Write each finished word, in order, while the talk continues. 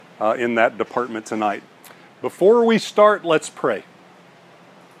in that department tonight. Before we start, let's pray.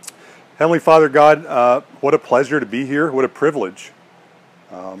 Heavenly Father God, what a pleasure to be here. What a privilege.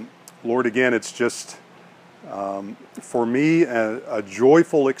 Lord, again, it's just, for me, a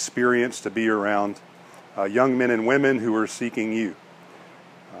joyful experience to be around young men and women who are seeking you.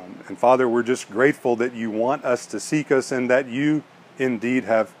 And Father, we're just grateful that you want us to seek us and that you indeed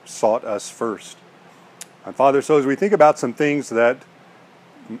have sought us first. And Father, so as we think about some things that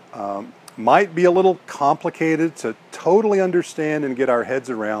might be a little complicated to totally understand and get our heads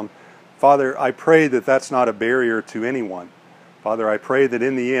around, Father, I pray that that's not a barrier to anyone. Father, I pray that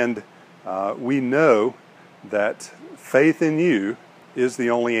in the end, we know that faith in you is the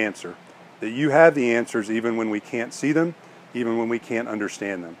only answer, that you have the answers even when we can't see them, even when we can't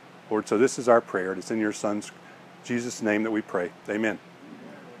understand them. Lord, so this is our prayer. It's in your Son's, Jesus' name that we pray. Amen.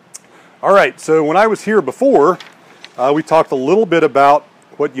 All right, so when I was here before, we talked a little bit about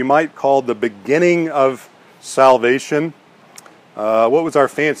what you might call the beginning of salvation. What was our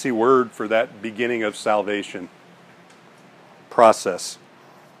fancy word for that beginning of salvation process?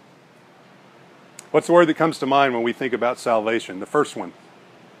 What's the word that comes to mind when we think about salvation? The first one.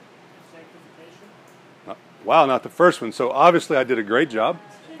 Wow, not the first one. So obviously I did a great job.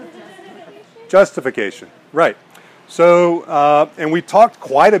 Justification. Right. So, and we talked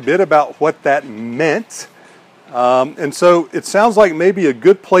quite a bit about what that meant. And so it sounds like maybe a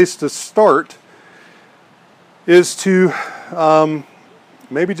good place to start is to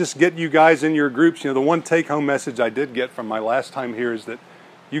maybe just get you guys in your groups. You know, the one take-home message I did get from my last time here is that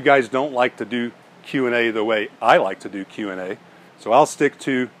you guys don't like to do Q&A the way I like to do Q&A. So I'll stick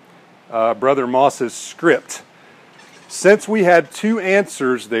to Brother Moss's script. Since we had two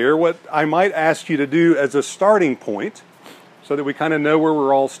answers there, what I might ask you to do as a starting point, so that we kind of know where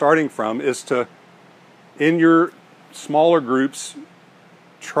we're all starting from, is to, in your smaller groups,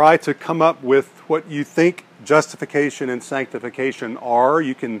 try to come up with what you think justification and sanctification are.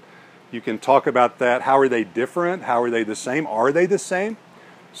 You can talk about that. How are they different? How are they the same? Are they the same?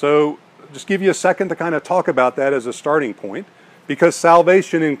 So just give you a second to kind of talk about that as a starting point, because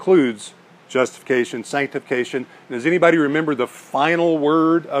salvation includes justification, sanctification. And does anybody remember the final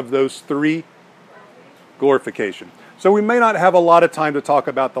word of those three? Glorification. So we may not have a lot of time to talk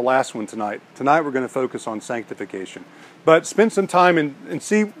about the last one tonight. Tonight we're going to focus on sanctification. But spend some time and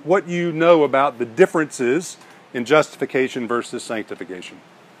see what you know about the differences in justification versus sanctification.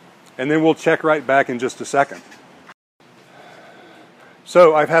 And then we'll check right back in just a second.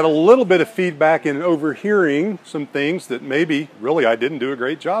 So I've had a little bit of feedback in overhearing some things that maybe really I didn't do a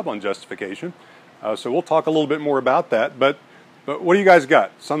great job on justification. So we'll talk a little bit more about that. But what do you guys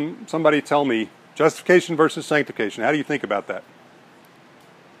got? Somebody tell me justification versus sanctification. How do you think about that?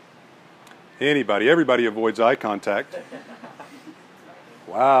 Anybody? Everybody avoids eye contact.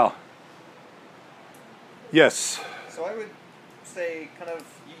 Wow. Yes. So I would say kind of,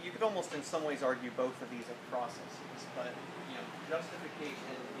 you could almost in some ways argue both of these are processes, but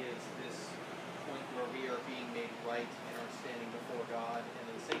justification is this point where we are being made right in our standing before God, and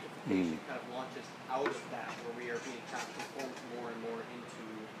then sanctification kind of launches out of that, where we are being transformed more and more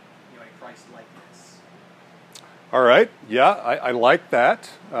into a Christ-likeness. All right. Yeah, I like that,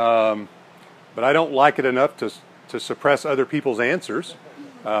 but I don't like it enough to suppress other people's answers.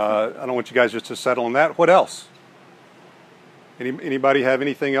 I don't want you guys just to settle on that. What else? Anybody have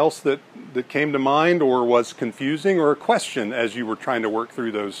anything else that came to mind or was confusing, or a question as you were trying to work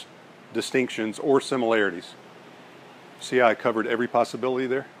through those distinctions or similarities? See how I covered every possibility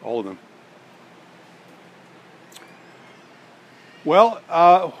there? All of them. Well,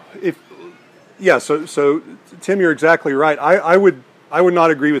 so Tim, you're exactly right. I would not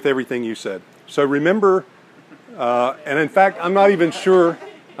agree with everything you said. So remember, and in fact, I'm not even sure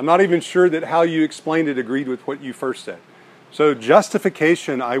that how you explained it agreed with what you first said. So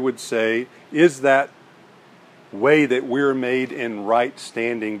justification, I would say, is that way that we're made in right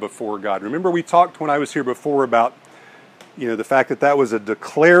standing before God. Remember we talked when I was here before about, the fact that was a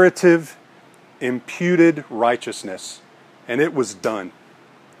declarative, imputed righteousness, and it was done.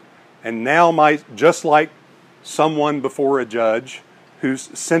 And now just like someone before a judge whose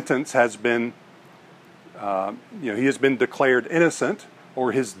sentence has been, he has been declared innocent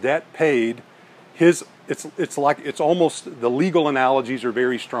or his debt paid, it's almost, the legal analogies are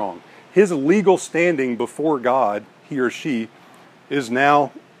very strong. His legal standing before God, he or she, is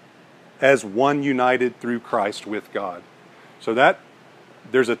now as one united through Christ with God. So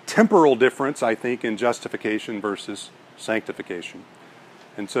there's a temporal difference, I think, in justification versus sanctification.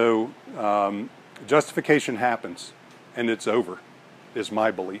 And so justification happens, and it's over, is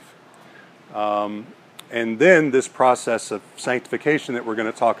my belief. And then this process of sanctification that we're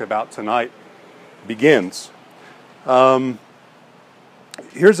going to talk about tonight begins.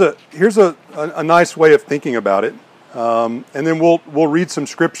 Here's a nice way of thinking about it. And then we'll read some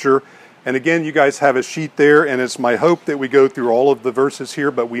scripture. And again, you guys have a sheet there, and it's my hope that we go through all of the verses here,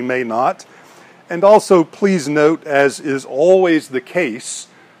 but we may not. And also, please note, as is always the case,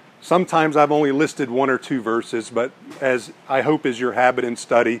 sometimes I've only listed one or two verses, but as I hope is your habit in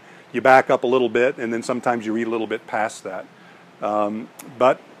study, you back up a little bit, and then sometimes you read a little bit past that.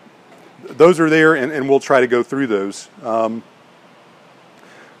 But those are there, and we'll try to go through those.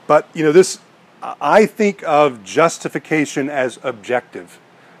 But, I think of justification as objective.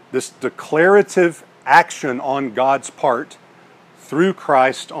 This declarative action on God's part through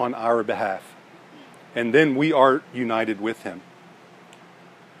Christ on our behalf. And then we are united with Him.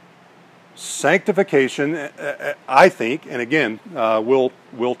 Sanctification, I think, and again,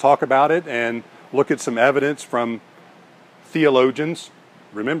 we'll talk about it and look at some evidence from theologians.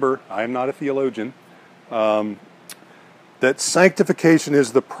 Remember, I am not a theologian. That sanctification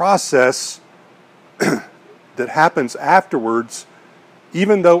is the process that happens afterwards,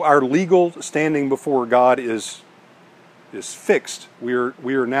 even though our legal standing before God is fixed. We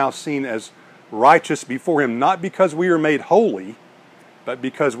are now seen as righteous before Him, not because we are made holy, but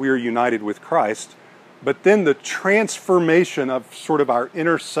because we are united with Christ. But then the transformation of sort of our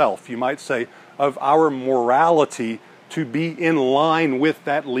inner self, you might say, of our morality to be in line with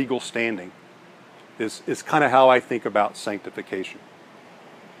that legal standing is kind of how I think about sanctification.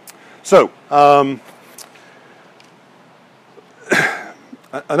 So,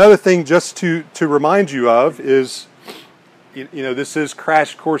 another thing just to remind you of is, this is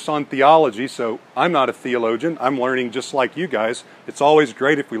Crash Course on Theology, so I'm not a theologian. I'm learning just like you guys. It's always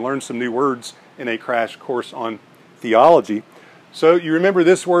great if we learn some new words in a Crash Course on Theology. So you remember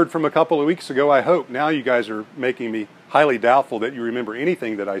this word from a couple of weeks ago, I hope. Now you guys are making me highly doubtful that you remember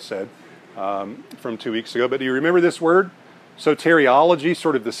anything that I said from 2 weeks ago. But do you remember this word? Soteriology,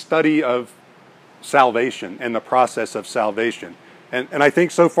 sort of the study of salvation and the process of salvation. And I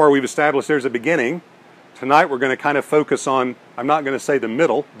think so far we've established there's a beginning. Tonight we're going to kind of focus on, I'm not going to say the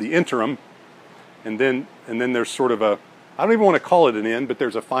middle, the interim, and then there's sort of I don't even want to call it an end, but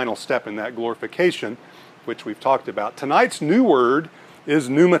there's a final step in that glorification, which we've talked about. Tonight's new word is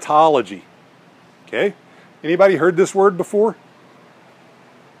pneumatology. Okay? Anybody heard this word before?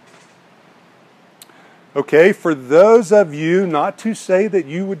 Okay, for those of you, not to say that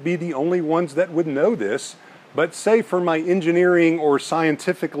you would be the only ones that would know this, but say for my engineering or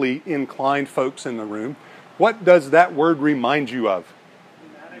scientifically inclined folks in the room, what does that word remind you of?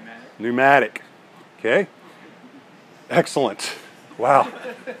 Pneumatic. Okay? Excellent. Wow.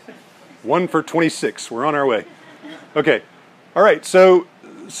 1 for 26. We're on our way. Okay. All right. So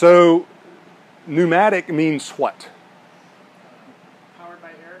pneumatic means what? Powered by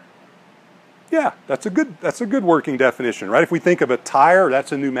air. Yeah, that's a good working definition, right? If we think of a tire,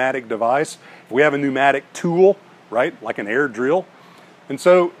 that's a pneumatic device. If we have a pneumatic tool, right, like an air drill.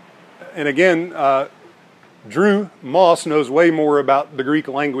 And again, Drew Moss knows way more about the Greek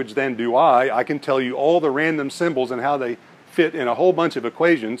language than do I. I can tell you all the random symbols and how they fit in a whole bunch of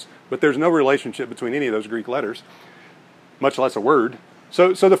equations, but there's no relationship between any of those Greek letters, much less a word.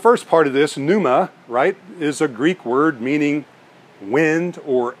 So the first part of this, pneuma, right, is a Greek word meaning wind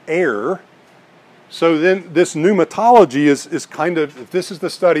or air. So then this pneumatology is kind of, if this is the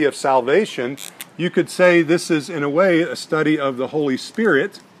study of salvation, you could say this is in a way a study of the Holy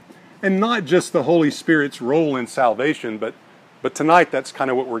Spirit, and not just the Holy Spirit's role in salvation, but tonight that's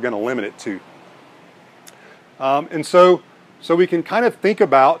kind of what we're going to limit it to. And so we can kind of think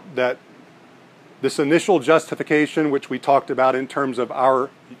about that this initial justification, which we talked about in terms of our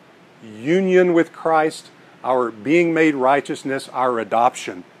union with Christ, our being made righteousness, our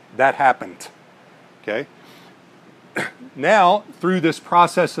adoption, that happened. Okay? Now, through this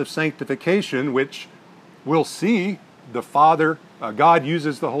process of sanctification, which we'll see the Father, God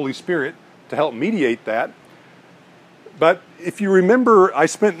uses the Holy Spirit to help mediate that. But if you remember, I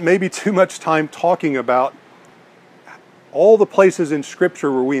spent maybe too much time talking about all the places in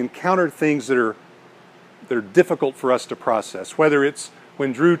Scripture where we encountered things that are difficult for us to process. Whether it's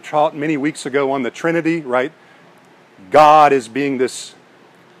when Drew taught many weeks ago on the Trinity, right? God as being this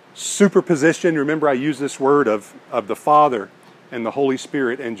superposition. Remember, I used this word of the Father and the Holy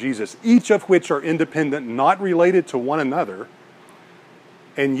Spirit and Jesus, each of which are independent, not related to one another,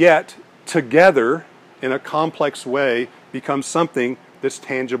 and yet together in a complex way become something that's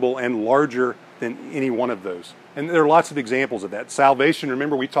tangible and larger than any one of those. And there are lots of examples of that. Salvation,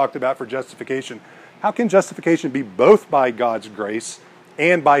 remember we talked about for justification. How can justification be both by God's grace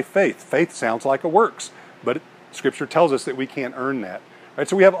and by faith? Faith sounds like a works. but Scripture tells us that we can't earn that. Right?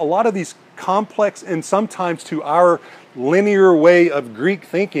 So we have a lot of these complex and sometimes to our linear way of Greek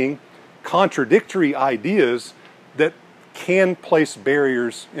thinking, contradictory ideas that can place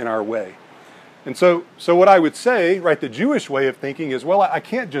barriers in our way. And so what I would say, right, the Jewish way of thinking is, well, I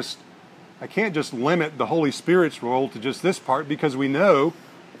can't just limit the Holy Spirit's role to just this part, because we know,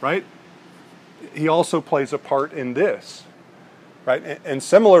 right, he also plays a part in this, right? And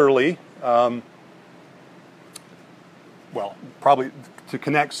similarly, well, probably to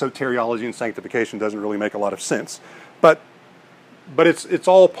connect soteriology and sanctification doesn't really make a lot of sense, but it's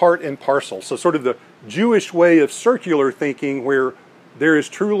all part and parcel. So sort of the Jewish way of circular thinking, where there is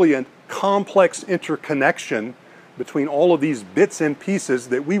truly a complex interconnection between all of these bits and pieces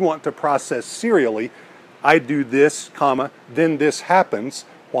that we want to process serially. I do this, comma, then this happens.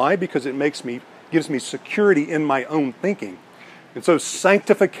 Why? Because it gives me security in my own thinking. And so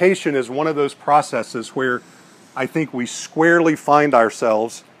sanctification is one of those processes where I think we squarely find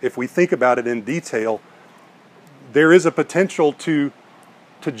ourselves, if we think about it in detail. There is a potential to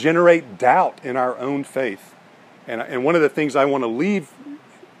generate doubt in our own faith. And one of the things I want to leave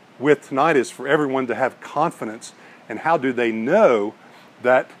with tonight is for everyone to have confidence. And how do they know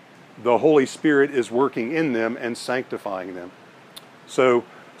that the Holy Spirit is working in them and sanctifying them? So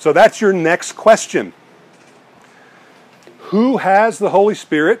that's your next question. Who has the Holy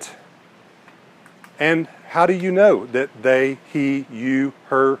Spirit? And how do you know that they, he, you,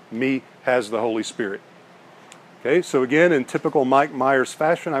 her, me has the Holy Spirit? Okay, so again, in typical Mike Myers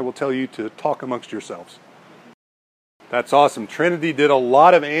fashion, I will tell you to talk amongst yourselves. That's awesome. Trinity did a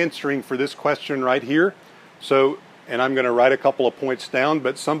lot of answering for this question right here. So, and I'm going to write a couple of points down,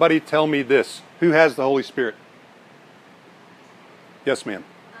 but somebody tell me this. Who has the Holy Spirit? Yes, ma'am.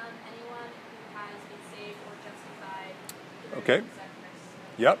 Anyone who has been saved or justified. Okay.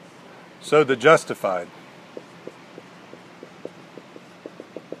 Yep. So the justified,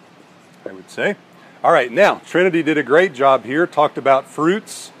 I would say. All right, now, Trinity did a great job here, talked about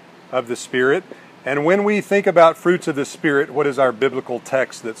fruits of the Spirit. And when we think about fruits of the Spirit, what is our biblical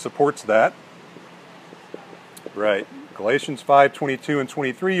text that supports that? Right, Galatians 5:22 and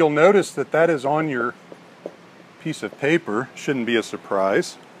 23. You'll notice that is on your piece of paper. Shouldn't be a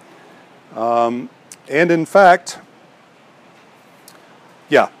surprise. And in fact,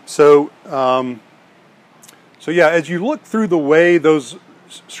 yeah, so as you look through the way those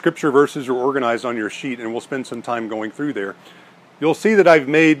scripture verses are organized on your sheet, and we'll spend some time going through there, you'll see that I've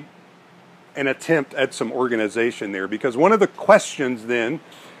made an attempt at some organization there, because one of the questions then,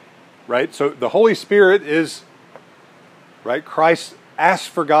 right, so the Holy Spirit is, right, Christ asked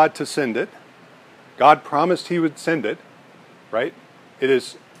for God to send it. God promised he would send it, right? It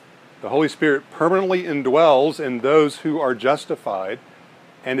is, the Holy Spirit permanently indwells in those who are justified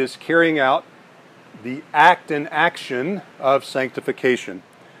and is carrying out the act and action of sanctification.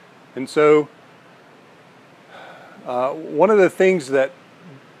 And so one of the things that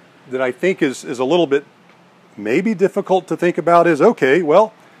I think is a little bit maybe difficult to think about is, okay,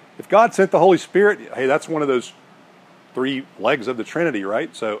 well, if God sent the Holy Spirit, hey, that's one of those three legs of the Trinity,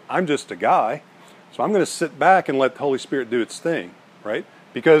 right? So I'm just a guy, so I'm going to sit back and let the Holy Spirit do its thing, right?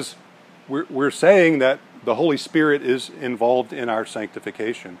 Because we're saying that the Holy Spirit is involved in our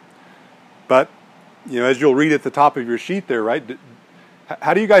sanctification. But, as you'll read at the top of your sheet there, right,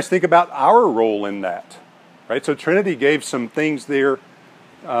 how do you guys think about our role in that? Right? So Trinity gave some things there.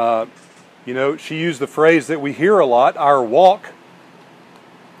 She used the phrase that we hear a lot, our walk.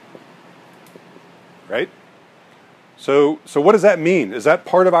 Right? So what does that mean? Is that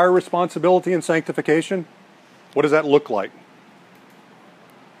part of our responsibility in sanctification? What does that look like?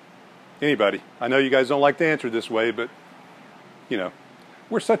 Anybody? I know you guys don't like to answer this way, but,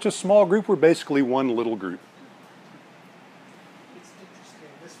 we're such a small group, we're basically one little group. It's interesting.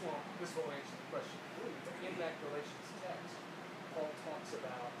 This will answer the question. In that Galatians text, Paul talks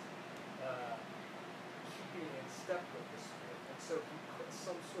about keeping in step with the Spirit, and so he puts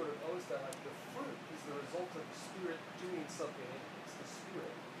some sort of oath that, like, the fruit is the result of the Spirit doing something. It's the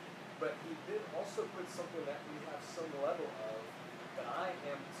Spirit, but he did also put something that we have some level of, that I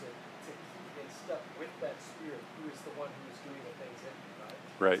am to keep in step with that Spirit, who is the one who is doing the things in me.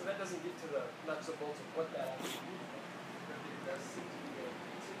 Right. So that doesn't get to the nuts and bolts of what that actually means, but it does seem to be a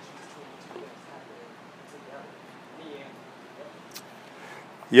connection between the two things happening together. Me and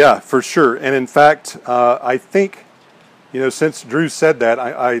Yeah, for sure. And in fact, I think, since Drew said that,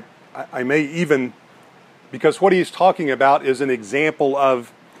 I may even, because what he's talking about is an example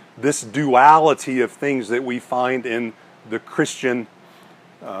of this duality of things that we find in the Christian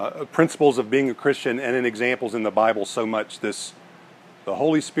principles of being a Christian, and in examples in the Bible so much, this The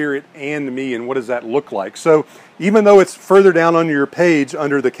Holy Spirit and me, and what does that look like? So even though it's further down on your page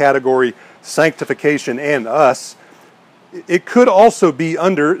under the category sanctification and us, it could also be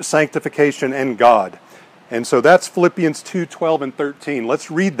under sanctification and God. And so that's Philippians 2, 12, and 13. Let's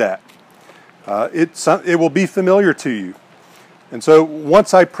read that. It will be familiar to you. And so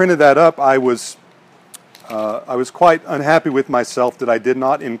once I printed that up, I was quite unhappy with myself that I did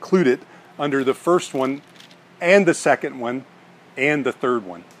not include it under the first one and the second one and the third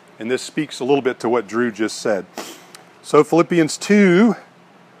one. And this speaks a little bit to what Drew just said. So Philippians 2,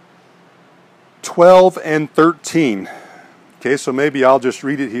 12 and 13. Okay, so maybe I'll just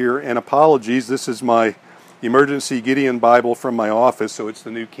read it here. And apologies, this is my Emergency Gideon Bible from my office, so it's the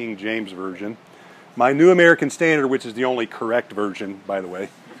New King James Version. My New American Standard, which is the only correct version, by the way,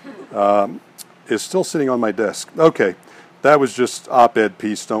 is still sitting on my desk. Okay, that was just op-ed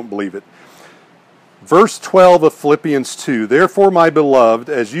piece, don't believe it. Verse 12 of Philippians 2, "Therefore, my beloved,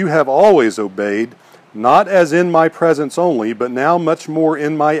 as you have always obeyed, not as in my presence only, but now much more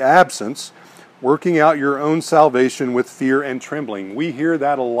in my absence, working out your own salvation with fear and trembling." We hear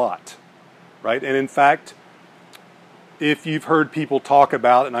that a lot, right? And in fact, if you've heard people talk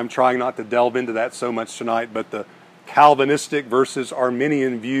about, and I'm trying not to delve into that so much tonight, but the Calvinistic versus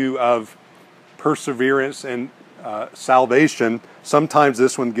Arminian view of perseverance and salvation, sometimes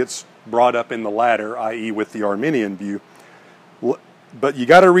this one gets brought up in the latter, i.e. with the Arminian view. But you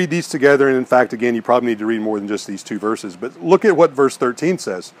got to read these together, and in fact, again, you probably need to read more than just these two verses. But look at what verse 13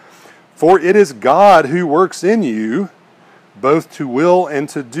 says. "For it is God who works in you, both to will and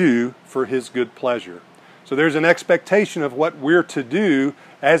to do for his good pleasure." So there's an expectation of what we're to do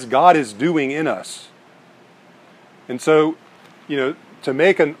as God is doing in us. And so, to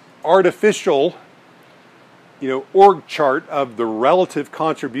make an artificial, org chart of the relative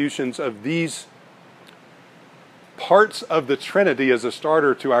contributions of these parts of the Trinity as a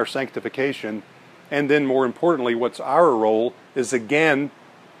starter to our sanctification, and then more importantly, what's our role, is again,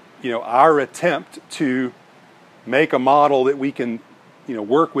 our attempt to make a model that we can,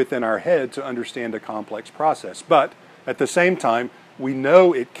 work within our head to understand a complex process. But at the same time, we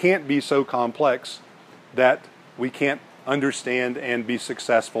know it can't be so complex that we can't understand and be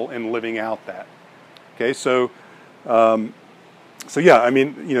successful in living out that. Okay, so yeah, I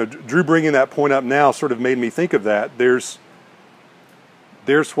mean, Drew bringing that point up now sort of made me think of that. There's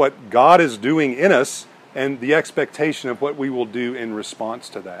what God is doing in us and the expectation of what we will do in response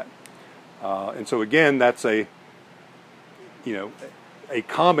to that. And so again, that's a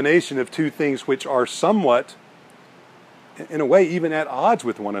combination of two things which are somewhat, in a way, even at odds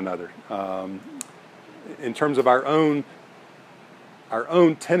with one another, in terms of our own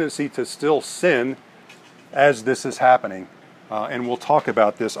tendency to still sin as this is happening. And we'll talk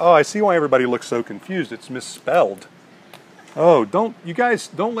about this. Oh, I see why everybody looks so confused. It's misspelled. Oh, you guys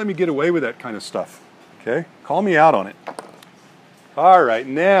don't let me get away with that kind of stuff. Okay? Call me out on it. All right,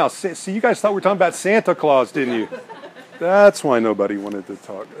 now, see, you guys thought we were talking about Santa Claus, didn't you? That's why nobody wanted to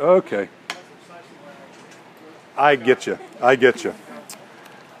talk. Okay. I get you.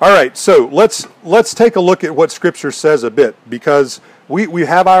 All right, so let's take a look at what Scripture says a bit, because we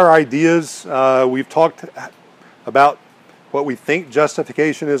have our ideas. We've talked about what we think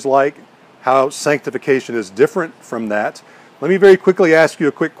justification is like, how sanctification is different from that. Let me very quickly ask you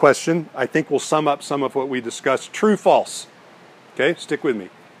a quick question. I think we'll sum up some of what we discussed. True, false. Okay, stick with me.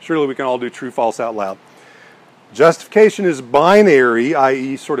 Surely we can all do true, false out loud. Justification is binary,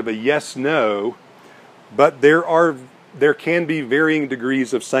 i.e. sort of a yes-no, but there can be varying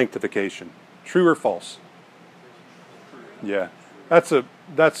degrees of sanctification. True or false? Yeah, that's a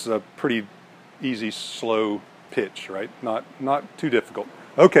pretty easy, slow pitch, right? Not too difficult.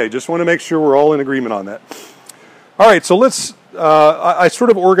 Okay, just want to make sure we're all in agreement on that. All right, so let's. I sort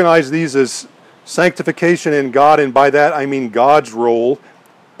of organize these as sanctification in God, and by that I mean God's role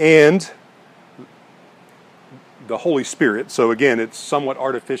and the Holy Spirit. So again, it's somewhat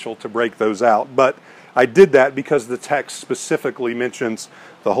artificial to break those out, but I did that because the text specifically mentions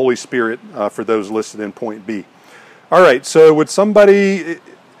the Holy Spirit for those listed in point B. All right, so would somebody,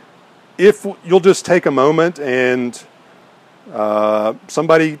 if you'll just take a moment and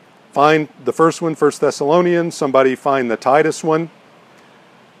somebody find the first one, 1 Thessalonians, somebody find the Titus one,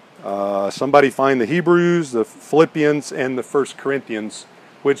 somebody find the Hebrews, the Philippians, and the 1 Corinthians,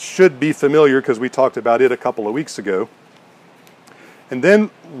 which should be familiar because we talked about it a couple of weeks ago. And then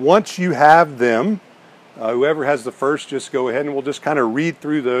once you have them, whoever has the first, just go ahead and we'll just kind of read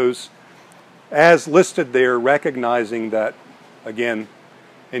through those as listed there, recognizing that, again,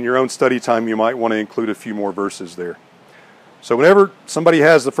 in your own study time, you might want to include a few more verses there. So whenever somebody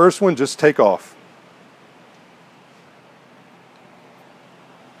has the first one, just take off.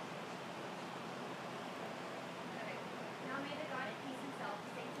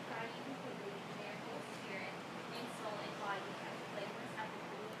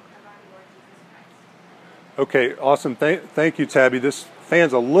 Okay, awesome. Thank you, Tabby. This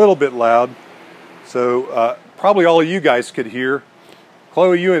fan's a little bit loud, so probably all of you guys could hear.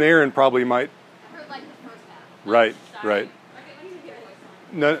 Chloe, you and Aaron probably might. I heard like the first half. Right, Sorry. right. Okay, let me hear voice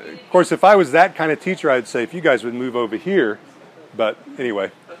on. No, of course, if I was that kind of teacher, I'd say if you guys would move over here. But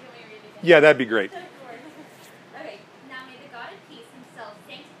anyway, You want me to read it again? yeah, that'd be great. Okay. Now may the God of peace himself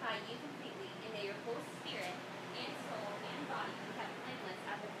sanctify you completely, and may your whole spirit and soul and body be kept blameless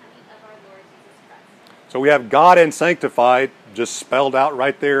at the coming of our Lord Jesus Christ. So we have God and sanctified just spelled out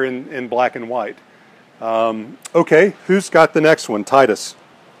right there in black and white. Okay, who's got the next one? Titus.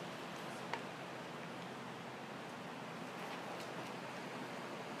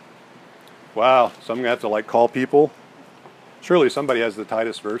 Wow, so I'm going to have to like call people. Surely somebody has the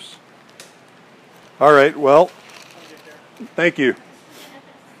Titus verse. All right, well, thank you.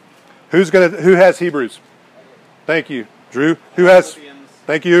 Who has Hebrews? Thank you. Drew, who has? Philippians.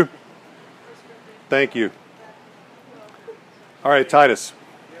 Thank you. Thank you. All right, Titus.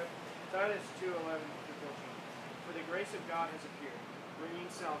 Yep. Titus 2:11-14. For the grace of God has appeared, bringing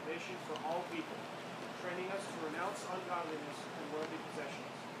salvation for all people, training us to renounce ungodliness and worldly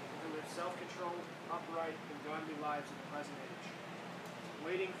possessions, and live self-controlled, upright, and godly lives in the present age,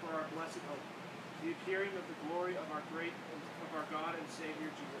 waiting for our blessed hope, the appearing of the glory of our God and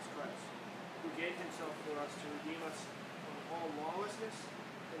Savior Jesus Christ, who gave himself for us to redeem us from all lawlessness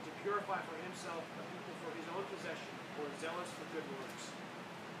and to purify for himself a people for his own possession, who are zealous for good works.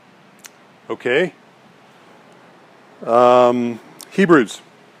 Okay. Hebrews. Hebrews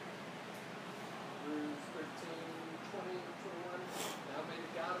 13:20-21. Now may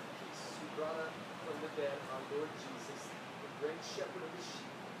the God of peace, who brought up from the dead our Lord Jesus, the great shepherd of the sheep,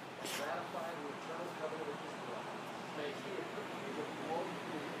 and ratify the eternal covenant of his blood, may he equip you with all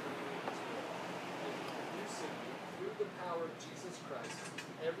you need for doing his will, and produce in you, through the power of Jesus Christ,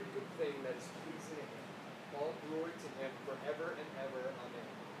 every good thing that is pleasing in him. All glory to him forever and ever. Amen.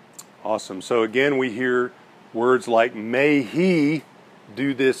 Awesome. So again, we hear words like, may he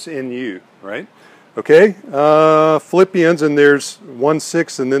do this in you, right? Okay. Philippians, and there's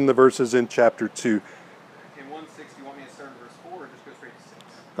 1:6, and then the verses in chapter 2. In 1:6, do you want me to start in verse 4 or just go straight to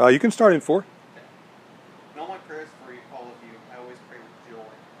 6? You can start in 4. In all my prayers for all of you, I always pray with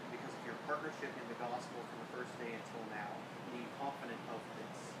joy, because of your partnership in the gospel from the first day until now, being confident of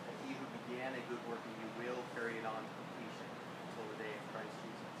this, that he who began a good work in you will carry it on to completion until the day of Christ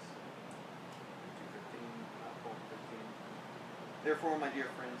Jesus. 2:15. Therefore, my dear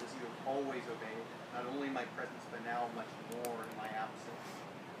friends, as you have always obeyed, not only in my presence, but now much more in my absence,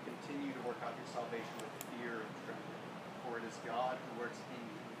 continue to work out your salvation with fear and trembling, for it is God who works in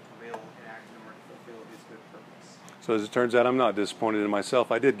you to will and act in order to fulfill his good purpose. So as it turns out, I'm not disappointed in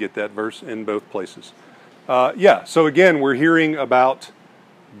myself. I did get that verse in both places. Yeah, so again, we're hearing about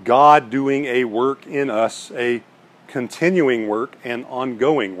God doing a work in us, a continuing work and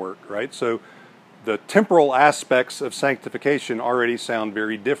ongoing work, right? So the temporal aspects of sanctification already sound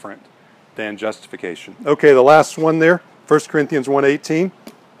very different than justification. Okay, the last one there, 1 Corinthians 1:18.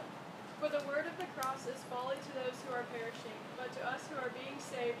 For the word of the cross is folly to those who are perishing, but to us who are being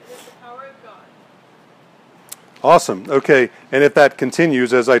saved it is the power of God. Awesome. Okay, and if that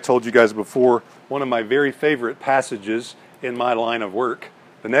continues, as I told you guys before, one of my very favorite passages in my line of work,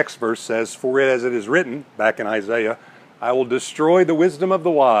 the next verse says, for it as it is written, back in Isaiah, I will destroy the wisdom of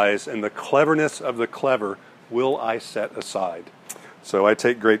the wise, and the cleverness of the clever will I set aside. So I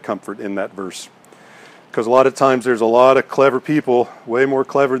take great comfort in that verse. Because a lot of times there's a lot of clever people, way more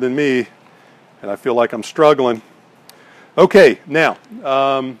clever than me, and I feel like I'm struggling. Okay, now,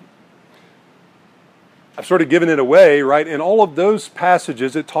 I've sort of given it away, right? In all of those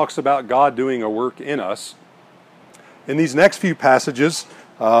passages, it talks about God doing a work in us. In these next few passages,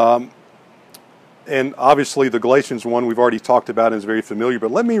 and obviously the Galatians one we've already talked about and is very familiar,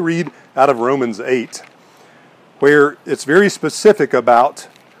 but let me read out of Romans 8, where it's very specific about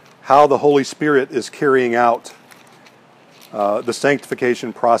how the Holy Spirit is carrying out the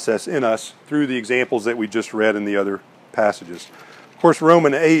sanctification process in us through the examples that we just read in the other passages. Of course,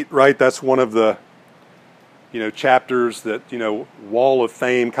 Romans 8, right, that's one of the chapters that, wall of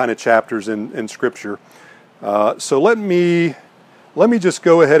fame kind of chapters in Scripture. So let me just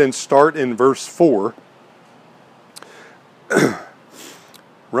go ahead and start in verse 4.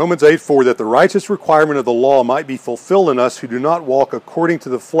 Romans 8:4, that the righteous requirement of the law might be fulfilled in us who do not walk according to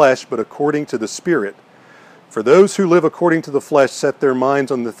the flesh, but according to the Spirit. For those who live according to the flesh set their minds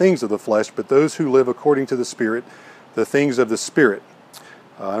on the things of the flesh, but those who live according to the Spirit, the things of the Spirit.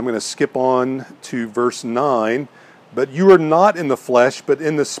 I'm going to skip on to verse 9. But you are not in the flesh, but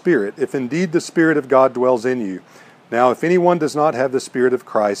in the Spirit, if indeed the Spirit of God dwells in you. Now, if anyone does not have the Spirit of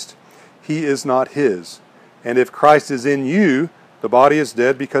Christ, he is not his. And if Christ is in you, the body is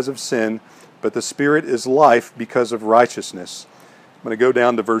dead because of sin, but the Spirit is life because of righteousness. I'm going to go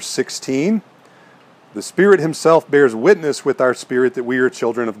down to verse 16. The Spirit himself bears witness with our spirit that we are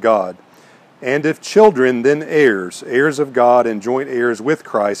children of God. And if children, then heirs, heirs of God and joint heirs with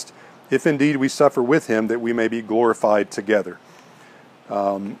Christ, if indeed we suffer with him, that we may be glorified together.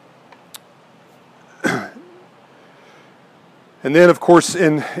 And then, of course,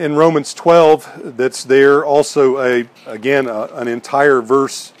 in Romans 12, that's there also an entire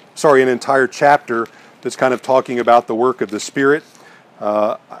chapter that's kind of talking about the work of the Spirit.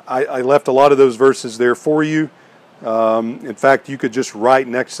 I left a lot of those verses there for you. In fact, you could just write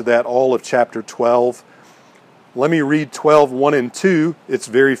next to that all of chapter 12. Let me read 12, 1 and 2. It's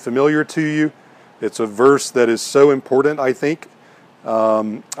very familiar to you. It's a verse that is so important, I think.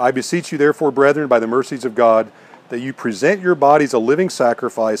 I beseech you, therefore, brethren, by the mercies of God, that you present your bodies a living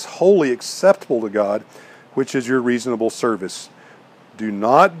sacrifice, wholly acceptable to God, which is your reasonable service. Do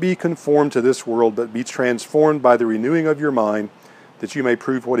not be conformed to this world, but be transformed by the renewing of your mind, that you may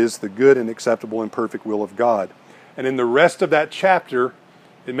prove what is the good and acceptable and perfect will of God. And in the rest of that chapter,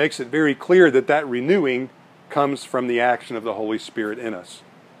 it makes it very clear that that renewing comes from the action of the Holy Spirit in us.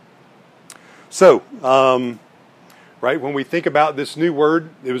 So, right, when we think about this new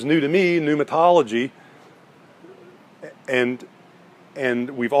word, it was new to me, pneumatology, and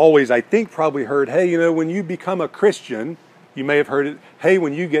we've always, I think, probably heard, hey, when you become a Christian, you may have heard it, hey,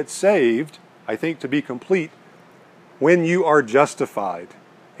 when you get saved, I think to be complete, when you are justified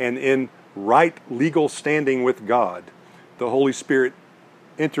and in right legal standing with God, the Holy Spirit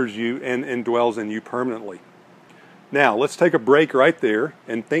enters you and indwells in you permanently. Now, let's take a break right there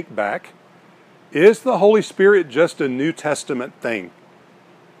and think back. Is the Holy Spirit just a New Testament thing?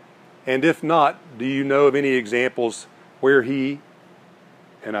 And if not, do you know of any examples where he,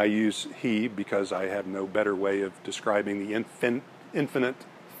 and I use he because I have no better way of describing the infinite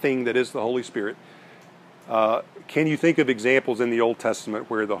thing that is the Holy Spirit, can you think of examples in the Old Testament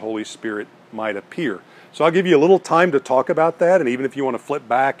where the Holy Spirit might appear? So I'll give you a little time to talk about that, and even if you want to flip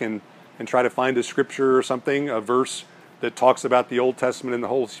back and try to find a scripture or something, a verse that talks about the Old Testament and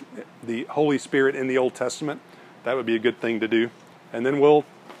the Holy Spirit in the Old Testament, that would be a good thing to do. And then we'll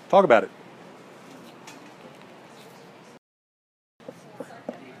talk about it.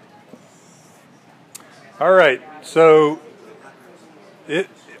 All right, so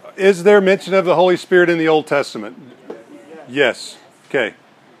is there mention of the Holy Spirit in the Old Testament? Yes. Okay.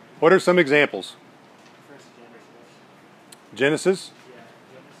 What are some examples? Genesis?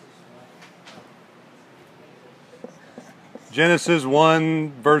 Genesis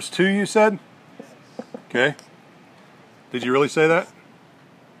 1, verse 2, you said? Okay. Did you really say that?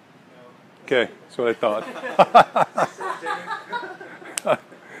 Okay, that's what I thought.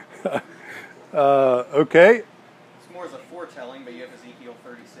 Okay. It's more as a foretelling, but you have Ezekiel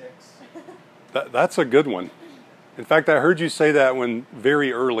 36. That's a good one. In fact, I heard you say that one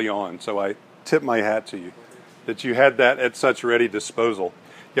very early on, so I tip my hat to you, that you had that at such ready disposal.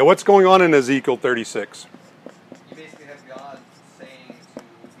 Yeah, what's going on in Ezekiel 36? You basically have God saying to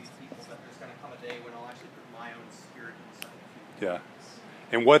these people that there's going to come a day when I'll actually put my own spirit inside of you. Yeah.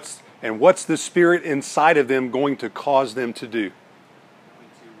 And what's the spirit inside of them going to cause them to do? To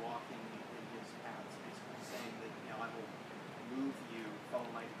walk in his paths, basically saying that, I will move you, follow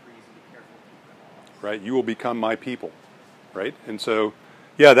my decrees, and be careful to keep them all. Right? You will become my people. Right? And so,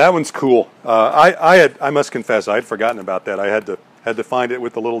 yeah, that one's cool. I must confess, I had forgotten about that. I had to find it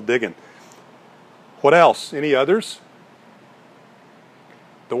with a little digging. What else? Any others?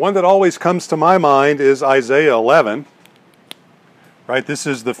 The one that always comes to my mind is Isaiah 11. Right? This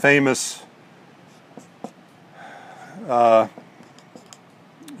is the famous,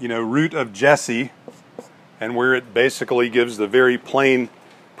 root of Jesse, and where it basically gives the very plain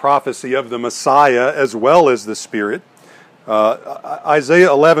prophecy of the Messiah as well as the Spirit.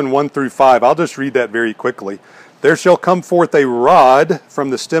 Isaiah 11, 1 through 5. I'll just read that very quickly. There shall come forth a rod from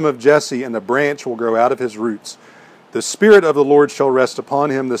the stem of Jesse, and a branch will grow out of his roots. The Spirit of the Lord shall rest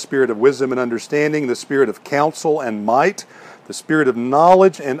upon him, the Spirit of wisdom and understanding, the Spirit of counsel and might, the Spirit of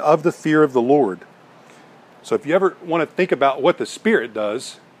knowledge and of the fear of the Lord. So if you ever want to think about what the Spirit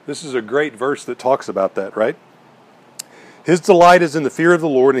does, this is a great verse that talks about that, right? His delight is in the fear of the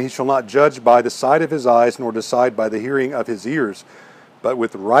Lord, and he shall not judge by the sight of his eyes, nor decide by the hearing of his ears. But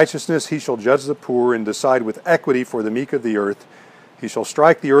with righteousness he shall judge the poor, and decide with equity for the meek of the earth. He shall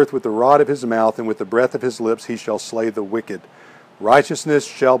strike the earth with the rod of his mouth, and with the breath of his lips he shall slay the wicked. Righteousness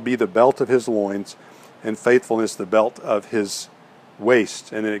shall be the belt of his loins, and faithfulness the belt of his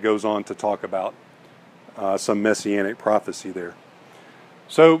waist. And then it goes on to talk about some messianic prophecy there.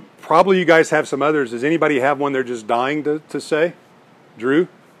 So probably you guys have some others. Does anybody have one they're just dying to say? Drew?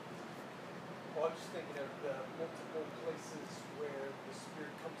 Well, I'm just thinking of the multiple places where the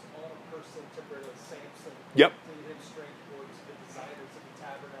Spirit comes on a person temporarily. Samson, Yep. to give him strength, or to the designers of the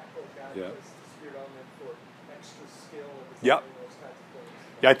tabernacle. God Yeah. placed the Spirit on them for extra skill and Yep. designing those kinds of things.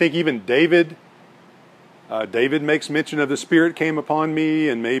 Yeah, I think even David makes mention of the Spirit came upon me,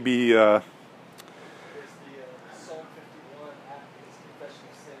 and maybe There's the Psalm 51 after his confession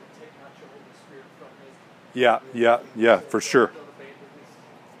of sin, take not your Holy Spirit from me. yeah, for sure. Don't abandon me.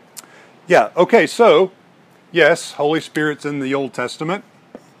 Yeah, okay, so, yes, Holy Spirit's in the Old Testament.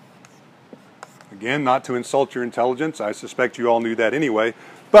 Again, not to insult your intelligence. I suspect you all knew that anyway.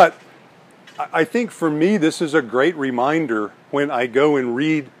 But I think for me, this is a great reminder when I go and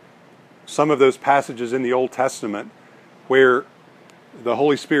read some of those passages in the Old Testament where the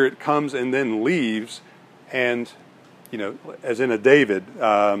Holy Spirit comes and then leaves, and, as in a David,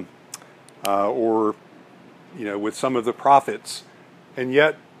 or, with some of the prophets. And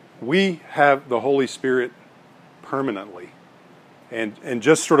yet, we have the Holy Spirit permanently. And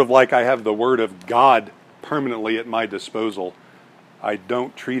just sort of like I have the Word of God permanently at my disposal, I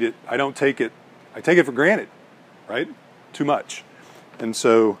don't take it for granted, right? Too much. And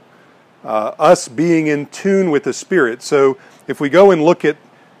so, us being in tune with the Spirit. So, if we go and look at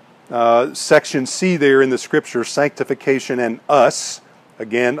section C there in the Scripture, sanctification and us,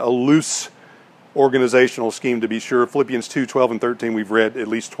 again, a loose organizational scheme to be sure. Philippians 2, 12 and 13 we've read at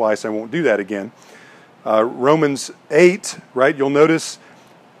least twice. I won't do that again. Romans 8, right? You'll notice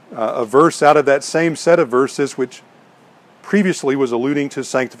a verse out of that same set of verses which previously was alluding to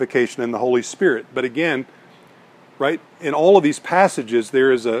sanctification and the Holy Spirit. But again, right, in all of these passages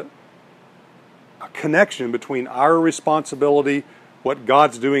there is a connection between our responsibility, what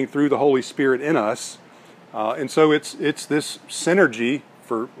God's doing through the Holy Spirit in us, and so it's this synergy,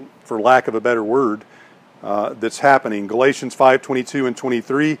 for lack of a better word, that's happening. Galatians 5:22 and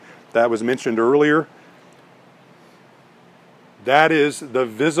 23, that was mentioned earlier. That is the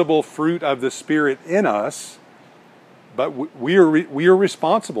visible fruit of the Spirit in us, but we are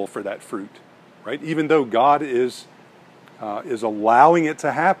responsible for that fruit, right? Even though God is allowing it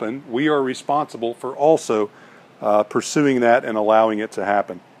to happen, we are responsible for also pursuing that and allowing it to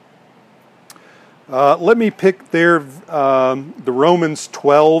happen. Let me pick there the Romans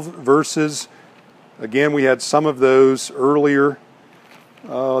 12 verses. Again, we had some of those earlier.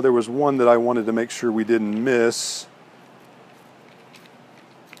 There was one that I wanted to make sure we didn't miss.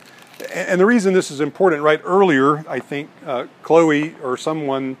 And the reason this is important, right, earlier, I think Chloe or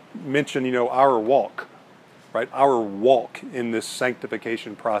someone mentioned, our walk, right, our walk in this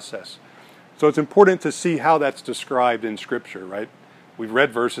sanctification process. So it's important to see how that's described in Scripture, right? We've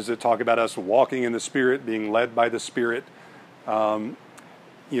read verses that talk about us walking in the Spirit, being led by the Spirit.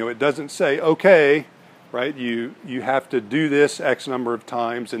 It doesn't say, okay, right, you have to do this X number of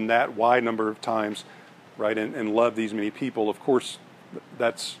times and that Y number of times, right, and love these many people. Of course,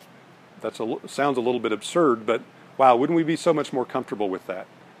 that sounds a little bit absurd, but wow, wouldn't we be so much more comfortable with that?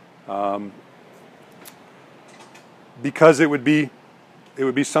 Because it would be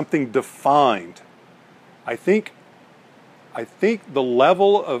something defined. I think the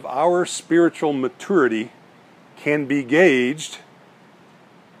level of our spiritual maturity can be gauged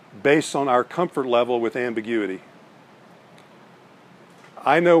based on our comfort level with ambiguity.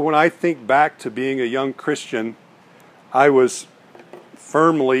 I know when I think back to being a young Christian, I was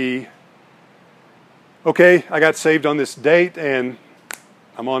firmly, okay, I got saved on this date and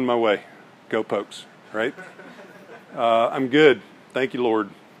I'm on my way. Go Pokes, right? I'm good. Thank you, Lord.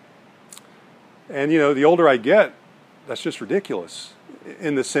 And, the older I get, that's just ridiculous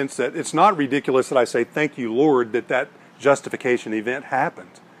in the sense that it's not ridiculous that I say, thank you, Lord, that justification event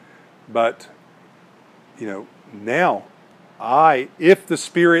happened. But, now, if the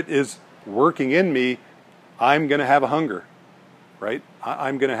Spirit is working in me, I'm going to have a hunger, right?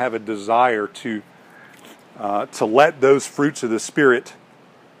 I'm going to have a desire to let those fruits of the Spirit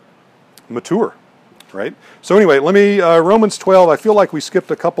mature, right? So anyway, let me, Romans 12, I feel like we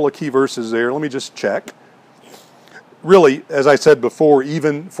skipped a couple of key verses there. Let me just check. Really, as I said before,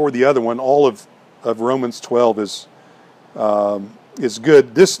 even for the other one, all of Romans 12 is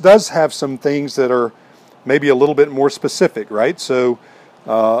good. This does have some things that are maybe a little bit more specific, right? So,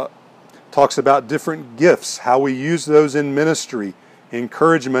 talks about different gifts, how we use those in ministry,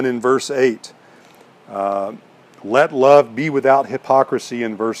 encouragement in verse 8. Let love be without hypocrisy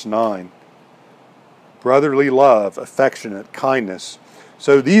in verse 9. Brotherly love, affectionate, kindness.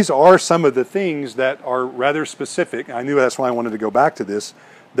 So these are some of the things that are rather specific. I knew that's why I wanted to go back to this,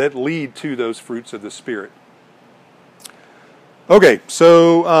 that lead to those fruits of the Spirit. Okay,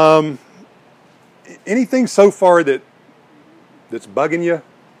 so anything so far that's bugging you,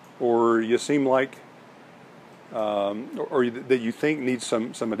 or you seem like, or that you think needs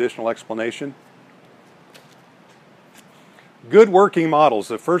some additional explanation? Good working models.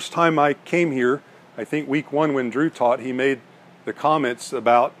 The first time I came here, I think week 1 when Drew taught, he made the comments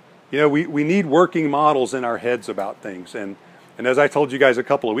about, we need working models in our heads about things. And as I told you guys a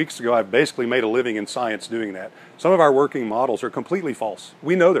couple of weeks ago, I've basically made a living in science doing that. Some of our working models are completely false.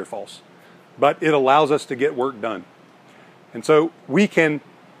 We know they're false, but it allows us to get work done. And so we can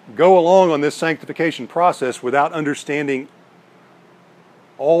go along on this sanctification process without understanding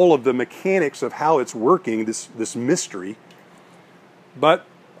all of the mechanics of how it's working, this mystery. But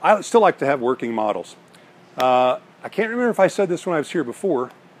I still like to have working models. I can't remember if I said this when I was here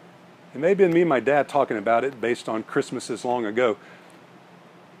before. It may have been me and my dad talking about it based on Christmases long ago.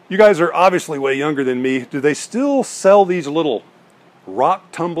 You guys are obviously way younger than me. Do they still sell these little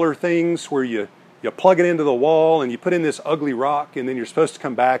rock tumbler things where you plug it into the wall and you put in this ugly rock and then you're supposed to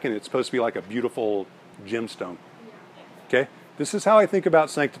come back and it's supposed to be like a beautiful gemstone? Okay? This is how I think about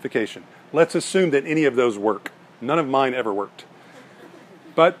sanctification. Let's assume that any of those work. None of mine ever worked.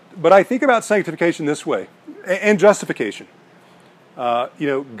 But I think about sanctification this way, and justification.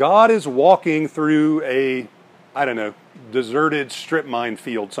 God is walking through a, deserted strip mine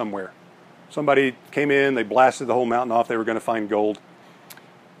field somewhere. Somebody came in, they blasted the whole mountain off, they were going to find gold.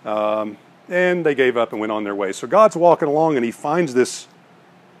 And they gave up and went on their way. So God's walking along and he finds this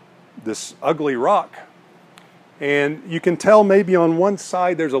ugly rock. And you can tell maybe on one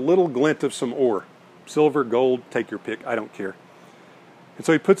side there's a little glint of some ore. Silver, gold, take your pick, I don't care. And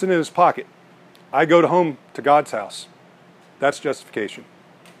so he puts it in his pocket. I go home to God's house. That's justification.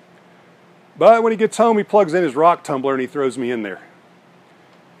 But when he gets home, he plugs in his rock tumbler and he throws me in there.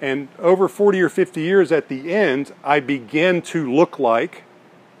 And over 40 or 50 years at the end, I begin to look like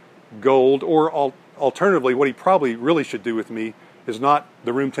gold, or alternatively, what he probably really should do with me is not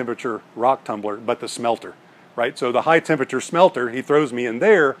the room temperature rock tumbler, but the smelter, right? So the high temperature smelter, he throws me in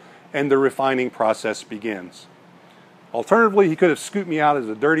there and the refining process begins. Alternatively, he could have scooped me out as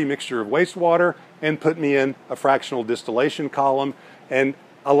a dirty mixture of wastewater and put me in a fractional distillation column and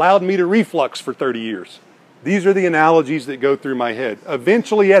allowed me to reflux for 30 years. These are the analogies that go through my head.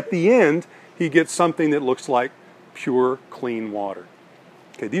 Eventually, at the end, he gets something that looks like pure, clean water.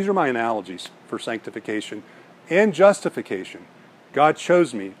 Okay, these are my analogies for sanctification and justification. God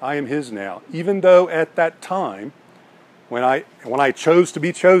chose me. I am his now. Even though at that time, when I chose to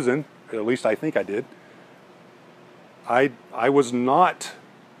be chosen, at least I think I did, I was not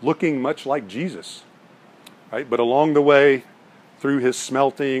looking much like Jesus, right? But along the way, through his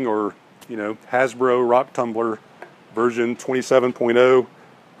smelting or, Hasbro rock tumbler version 27.0,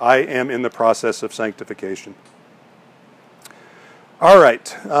 I am in the process of sanctification. All right.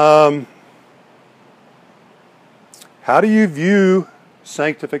 How do you view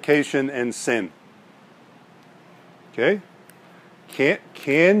sanctification and sin? Okay?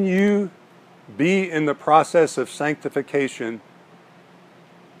 Can you be in the process of sanctification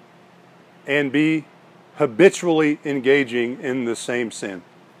and be habitually engaging in the same sin?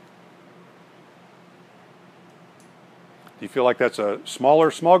 Do you feel like that's a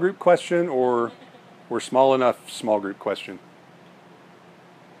small group question, or we're small enough small group question?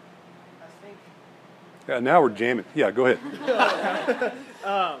 I think. Yeah, now we're jamming. Yeah, go ahead.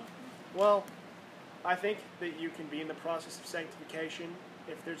 Well, I think that you can be in the process of sanctification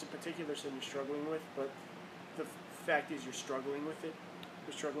if there's a particular sin you're struggling with, but the fact is you're struggling with it.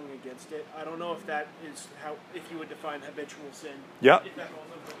 You're struggling against it. I don't know if that is if you would define habitual sin. Yeah. If that falls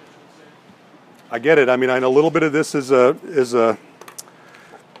under habitual sin. I get it. I mean, I know a little bit of this is a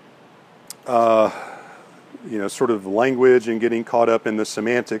sort of language and getting caught up in the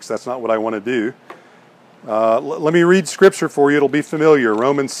semantics. That's not what I want to do. Let me read scripture for you. It'll be familiar.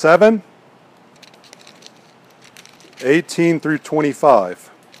 Romans 7, 18 through 25.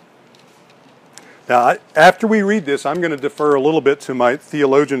 Now, after we read this, I'm going to defer a little bit to my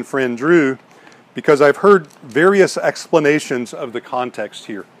theologian friend Drew, because I've heard various explanations of the context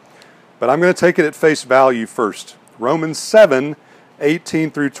here. But I'm going to take it at face value first. Romans 7,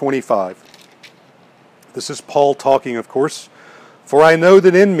 18 through 25. This is Paul talking, of course. For I know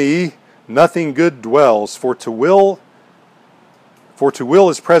that in me nothing good dwells, for to will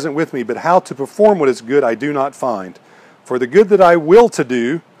is present with me, but how to perform what is good I do not find. For the good that I will to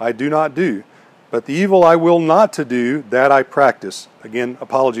do, I do not do. But the evil I will not to do, that I practice. Again,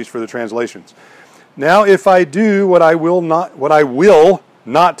 apologies for the translations. Now if I do what I will not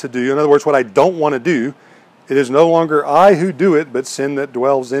to do, in other words, what I don't want to do, it is no longer I who do it, but sin that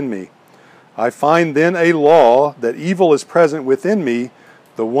dwells in me. I find then a law that evil is present within me,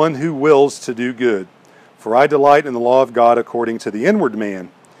 the one who wills to do good. For I delight in the law of God according to the inward man.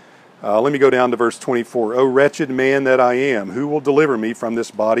 Let me go down to verse 24. O wretched man that I am, who will deliver me from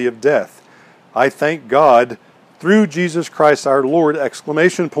this body of death? I thank God through Jesus Christ our Lord!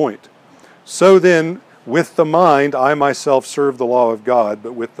 Exclamation point. So then, with the mind, I myself serve the law of God,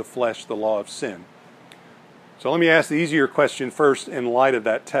 but with the flesh, the law of sin. So let me ask the easier question first in light of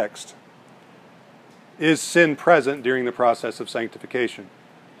that text. Is sin present during the process of sanctification?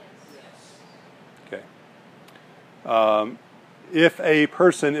 Okay. If a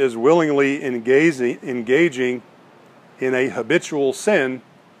person is willingly engaging in a habitual sin,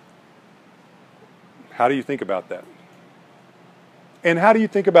 how do you think about that? And how do you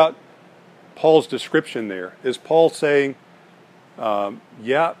think about Paul's description there? Is Paul saying,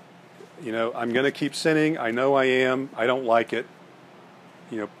 yeah, I'm going to keep sinning. I know I am. I don't like it.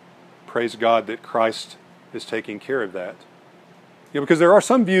 Praise God that Christ is taking care of that. Because there are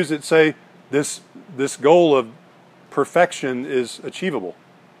some views that say this goal of perfection is achievable.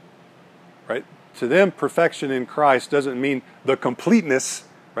 Right? To them, perfection in Christ doesn't mean the completeness,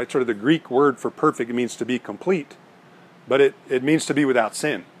 right? Sort of the Greek word for perfect, it means to be complete. But it means to be without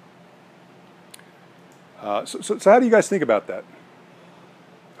sin. So how do you guys think about that?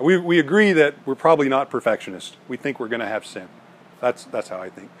 We agree that we're probably not perfectionists. We think we're going to have sin. That's how I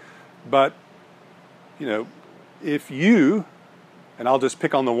think. But, if you, and I'll just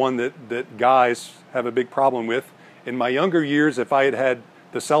pick on the one that guys have a big problem with. In my younger years, if I had had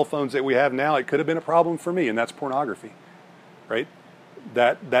the cell phones that we have now, it could have been a problem for me, and that's pornography, right?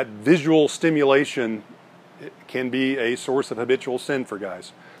 That visual stimulation can be a source of habitual sin for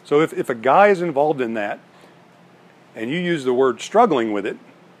guys. So if a guy is involved in that, and you use the word struggling with it,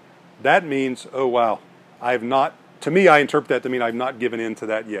 that means, oh wow, I interpret that to mean I've not given in to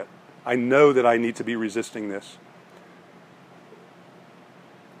that yet. I know that I need to be resisting this.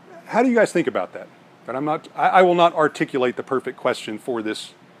 How do you guys think about that? But I will not articulate the perfect question for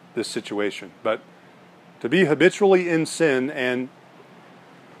this situation. But to be habitually in sin and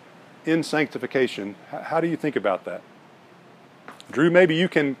in sanctification, how do you think about that? Drew, maybe you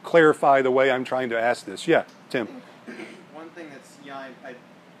can clarify the way I'm trying to ask this. Yeah, Tim. One thing that's, I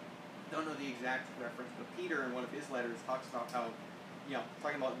don't know the exact reference, but Peter in one of his letters talks about how,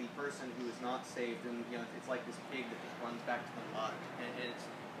 talking about the person who is not saved, and it's like this pig that just runs back to the mud, and it's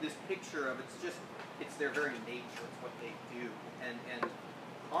this picture of it's their very nature, it's what they do, and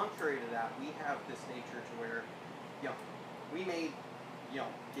contrary to that, we have this nature to where, we may,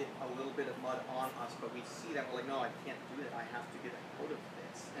 get a little bit of mud on us, but we see that we're like, no, I can't do it. I have to get out of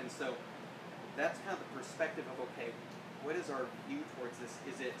this, and so that's kind of the perspective of, okay, what is our view towards this?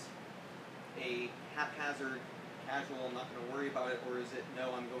 Is it a haphazard, casual, I'm not going to worry about it, or is it,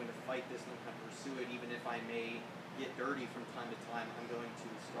 no, I'm going to fight this and I'm going to pursue it, even if I may get dirty from time to time, I'm going to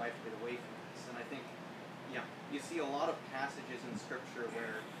strive to get away from this. And I think, you see a lot of passages in Scripture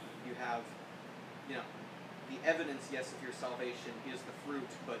where you have, the evidence, yes, of your salvation is the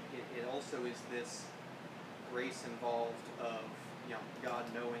fruit, but it also is this grace involved of, God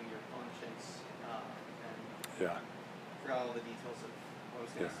knowing your conscience, and I forgot all the details of what I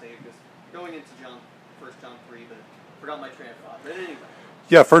was going to say, because going into 1 John 3, but forgot my train of thought. But anyway.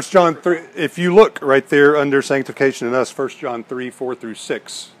 Yeah, 1 John 3, if you look right there under sanctification in us, 1 John 3, 4 through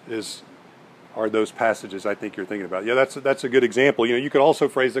 6 are those passages I think you're thinking about. Yeah, that's a good example. You could also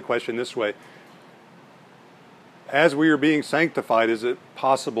phrase the question this way. As we are being sanctified, is it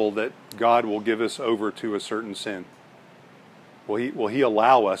possible that God will give us over to a certain sin? Will He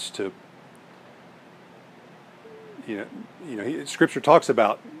allow us to, Scripture talks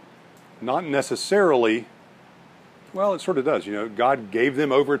about not necessarily, well, it sort of does. God gave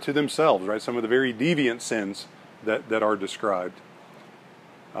them over to themselves, right? Some of the very deviant sins that are described.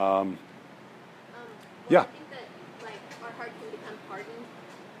 Yeah. I think that our heart can become hardened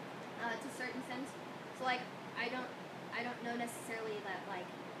to certain sins. So I don't know necessarily that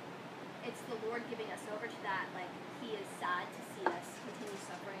it's the Lord giving us over to that. He is sad to see us continue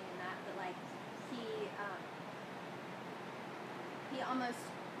suffering in that, but he almost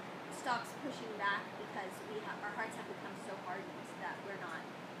stops pushing back because our hearts have become so hardened that we're not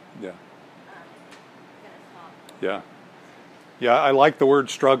going to stop. Yeah. Yeah, I like the word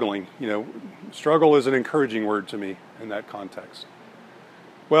struggling. Struggle is an encouraging word to me in that context.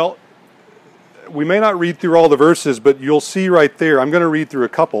 Well, we may not read through all the verses, but you'll see right there, I'm going to read through a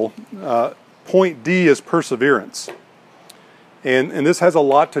couple. Point D is perseverance. And this has a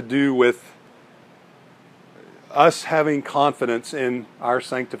lot to do with us having confidence in our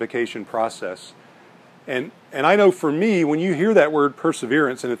sanctification process. And I know for me, when you hear that word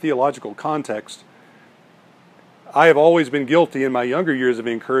perseverance in a theological context, I have always been guilty in my younger years of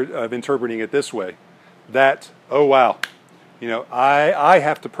interpreting it this way. That, oh wow, I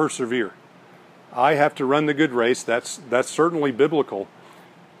have to persevere. I have to run the good race. That's certainly biblical.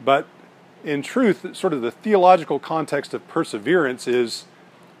 But in truth, sort of the theological context of perseverance is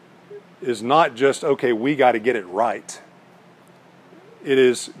not just, okay, we got to get it right. It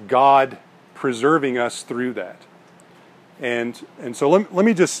is God preserving us through that. And so let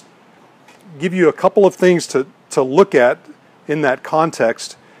me just give you a couple of things to look at in that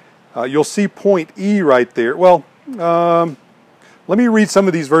context. You'll see point E right there. Well, let me read some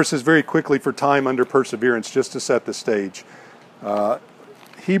of these verses very quickly for time under perseverance, just to set the stage.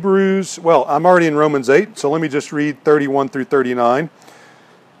 Hebrews, well, I'm already in Romans 8, so let me just read 31 through 39.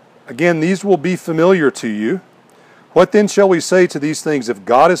 Again, these will be familiar to you. What then shall we say to these things? If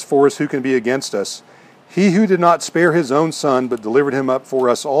God is for us, who can be against us? He who did not spare his own son, but delivered him up for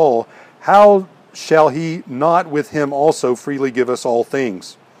us all, how shall he not with him also freely give us all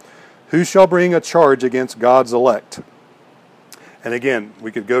things? Who shall bring a charge against God's elect? And again,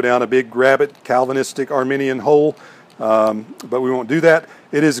 we could go down a big rabbit, Calvinistic, Arminian hole, but we won't do that.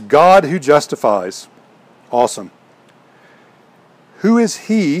 It is God who justifies. Awesome. Who is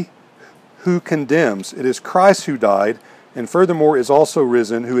he who condemns? It is Christ who died, and furthermore is also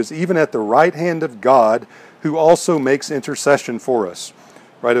risen, who is even at the right hand of God, who also makes intercession for us.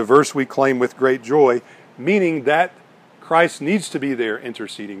 Right, a verse we claim with great joy, meaning that Christ needs to be there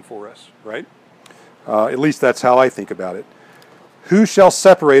interceding for us, right? At least that's how I think about it. Who shall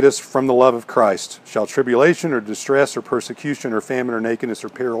separate us from the love of Christ? Shall tribulation or distress or persecution or famine or nakedness or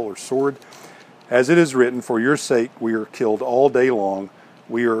peril or sword? As it is written, for your sake we are killed all day long.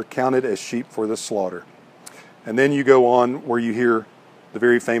 We are counted as sheep for the slaughter. And then you go on where you hear the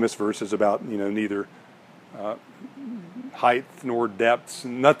very famous verses about, neither height nor depths,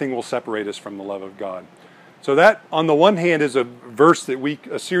 nothing will separate us from the love of God. So that, on the one hand, is a verse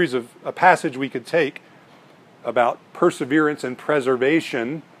that a passage we could take about perseverance and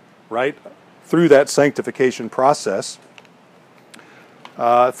preservation, right, through that sanctification process.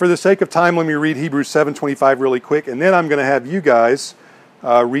 For the sake of time, let me read Hebrews 7:25 really quick, and then I'm going to have you guys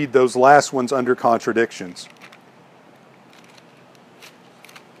read those last ones under contradictions.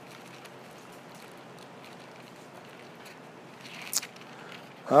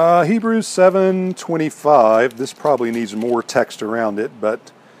 Hebrews 7:25, this probably needs more text around it,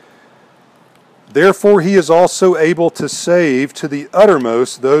 but therefore he is also able to save to the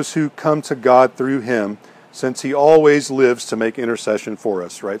uttermost those who come to God through him, since he always lives to make intercession for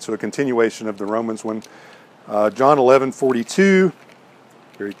us, right? So a continuation of the Romans one. John 11:42,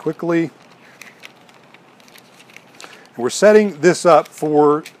 very quickly. And we're setting this up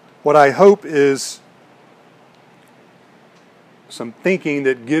for what I hope is some thinking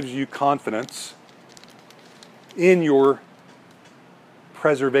that gives you confidence in your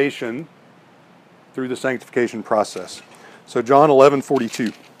preservation through the sanctification process. So John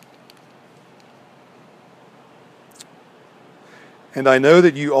 11:42. And I know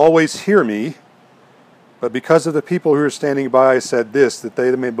that you always hear me, but because of the people who are standing by, I said this, that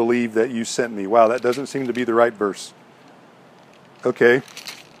they may believe that you sent me. Wow, that doesn't seem to be the right verse. Okay.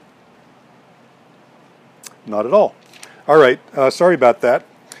 Not at all. All right, sorry about that.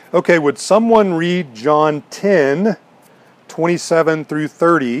 Okay, would someone read John 10:27 through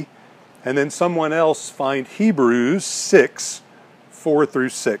 30, and then someone else find Hebrews 6:4 through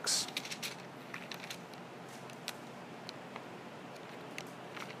 6.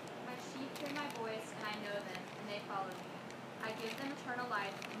 My sheep hear my voice, and I know them, and they follow me. I give them eternal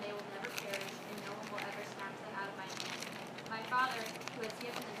life, and they will never perish, and no one will ever snatch them out of my hand. My Father, who has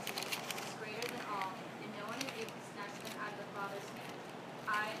given them to me, is greater than all, and no one is able to snatch them out of the Father's hand.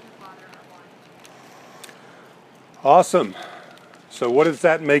 I and the Father are one. Awesome. So what does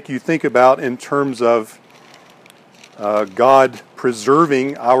that make you think about in terms of God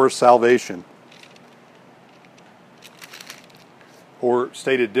preserving our salvation? Or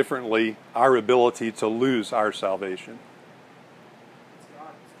stated differently, our ability to lose our salvation.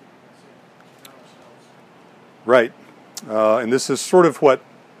 Right. And this is sort of what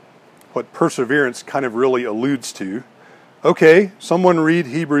perseverance kind of really alludes to. Okay, someone read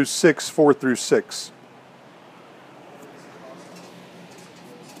Hebrews 6:4 through 6.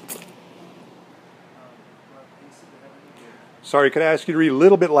 Sorry, could I ask you to read a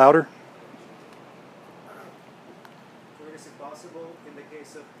little bit louder? For it is impossible in the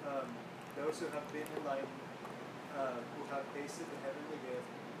case of those who have been enlightened, who have tasted the heavenly gift,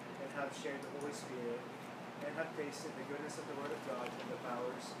 and have shared the Holy Spirit, and have tasted the goodness of the Word of God and the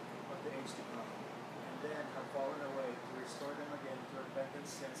powers of the age to come, and then have fallen away, to restore them again to repentance,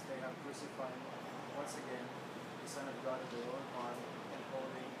 since they have crucified once again the Son of God in their own heart and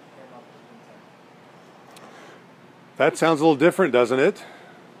holding him up to contempt. That sounds a little different, doesn't it?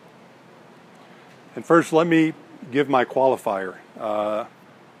 And first, let me give my qualifier.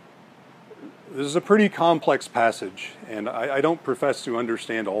 This is a pretty complex passage, and I don't profess to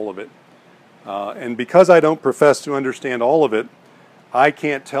understand all of it. And because I don't profess to understand all of it, I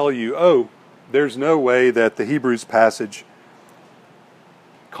can't tell you, oh, there's no way that the Hebrews passage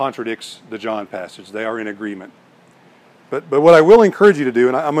contradicts the John passage. They are in agreement. But what I will encourage you to do,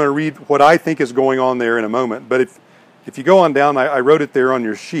 and I'm going to read what I think is going on there in a moment, but if you go on down, I wrote it there on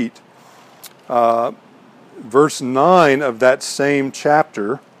your sheet, verse 9 of that same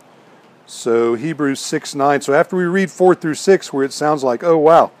chapter. So Hebrews 6:9. So after we read 4 through 6, where it sounds like, oh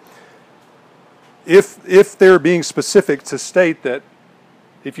wow, if they're being specific to state that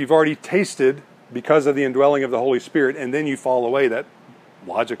if you've already tasted because of the indwelling of the Holy Spirit and then you fall away, that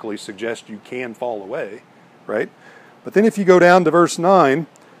logically suggests you can fall away, right? But then if you go down to verse 9,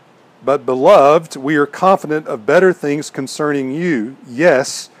 but beloved, we are confident of better things concerning you,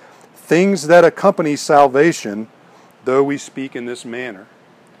 yes, things that accompany salvation, though we speak in this manner.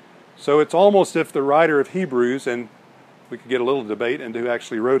 So it's almost if the writer of Hebrews, and we could get a little debate into who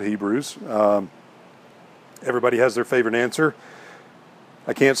actually wrote Hebrews. Everybody has their favorite answer.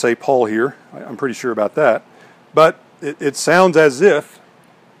 I can't say Paul here. I'm pretty sure about that. But it sounds as if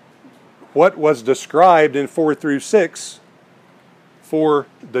what was described in 4 through 6 for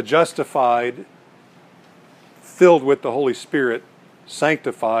the justified, filled with the Holy Spirit,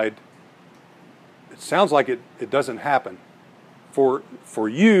 sanctified, it sounds like it doesn't happen. For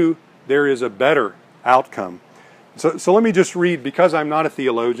you, there is a better outcome. So let me just read, because I'm not a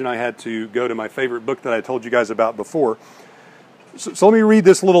theologian, I had to go to my favorite book that I told you guys about before. So let me read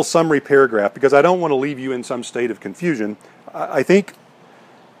this little summary paragraph, because I don't want to leave you in some state of confusion. I think,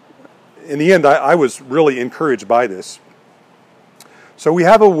 in the end, I was really encouraged by this. So we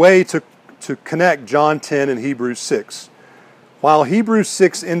have a way to connect John 10 and Hebrews 6. While Hebrews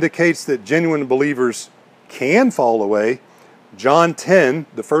 6 indicates that genuine believers can fall away, John 10,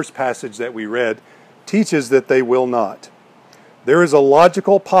 the first passage that we read, teaches that they will not. There is a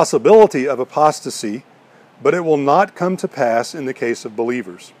logical possibility of apostasy, but it will not come to pass in the case of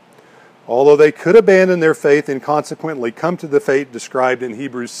believers. Although they could abandon their faith and consequently come to the fate described in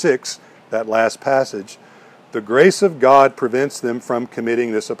Hebrews 6, that last passage, the grace of God prevents them from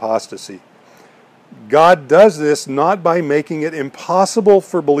committing this apostasy. God does this not by making it impossible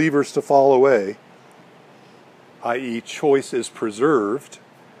for believers to fall away, i.e., choice is preserved,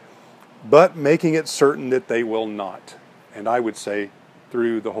 but making it certain that they will not. And I would say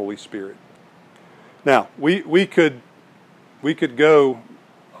through the Holy Spirit. Now, we could go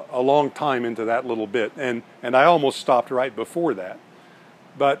a long time into that little bit, and I almost stopped right before that.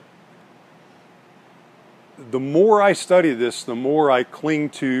 But the more I study this, the more I cling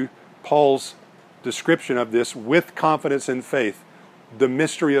to Paul's description of this with confidence and faith, the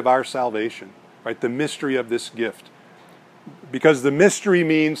mystery of our salvation, right? The mystery of this gift. Because the mystery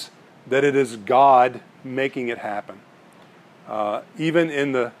means that it is God making it happen, even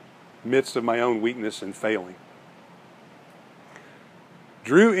in the midst of my own weakness and failing.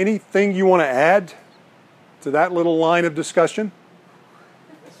 Drew, anything you want to add to that little line of discussion?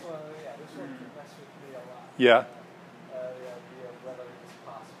 This one can mess with me a lot. Yeah. The idea of whether it's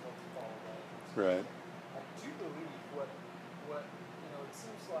possible to fall away. Right. I do believe what it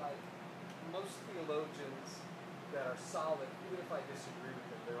seems like most theologians that are solid, even if I disagree with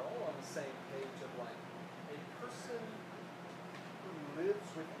them, they're all on the same page of like a person who lives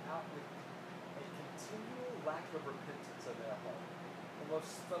without a continual lack of repentance in their heart,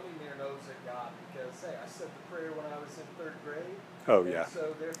 almost thumbing their nose at God because, hey, I said the prayer when I was in 3rd grade. Oh, yeah.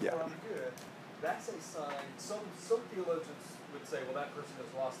 So therefore Yeah. I'm good. That's a sign. Some theologians would say, well, that person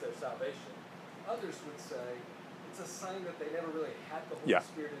has lost their salvation. Others would say it's a sign that they never really had the Holy Yeah.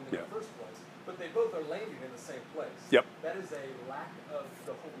 Spirit in Yeah. the first place. But they both are landing in the same place. Yep. That is a lack of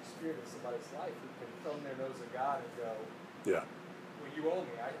the Holy Spirit in somebody's life who can thumb their nose at God and go, Yeah. well, you owe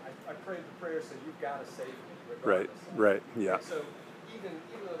me. I prayed the prayer, so you've got to save me. Right. regardless. Right. Yeah. And so even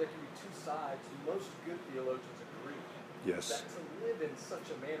though there can be two sides, most good theologians agree Yes. that to live in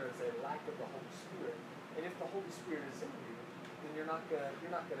such a manner is a lack of the Holy Spirit. And if the Holy Spirit is in you, then you're not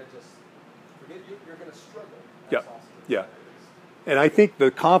gonna just forget. You're gonna struggle. Yep. That's awesome. Yeah. And I think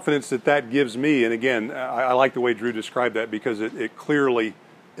the confidence that gives me, and again, I like the way Drew described that because it clearly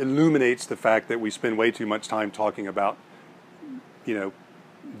illuminates the fact that we spend way too much time talking about,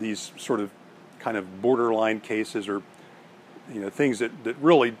 these sort of kind of borderline cases or, things that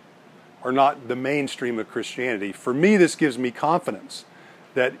really are not the mainstream of Christianity. For me, this gives me confidence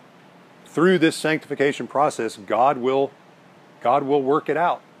that through this sanctification process, God will work it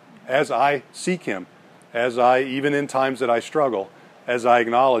out as I seek Him, even in times that I struggle, as I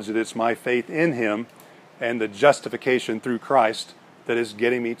acknowledge that it's my faith in Him and the justification through Christ that is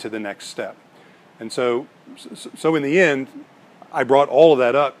getting me to the next step. And so in the end, I brought all of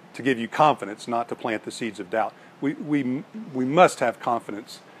that up to give you confidence, not to plant the seeds of doubt. We must have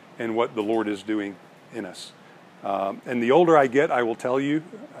confidence in what the Lord is doing in us. And the older I get, I will tell you,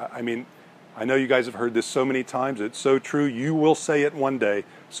 I know you guys have heard this so many times. It's so true. You will say it one day,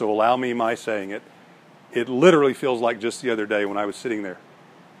 so allow me my saying it. It literally feels like just the other day when I was sitting there.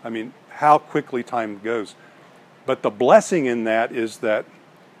 I mean, how quickly time goes. But the blessing in that is that,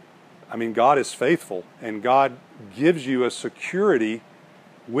 God is faithful, and God gives you a security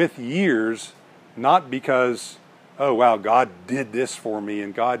with years, not because, oh, wow, God did this for me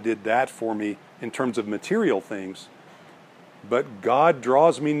and God did that for me in terms of material things, but God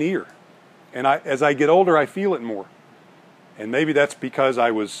draws me near. And as I get older, I feel it more. And maybe that's because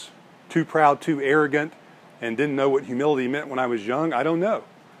I was too proud, too arrogant, and didn't know what humility meant when I was young. I don't know.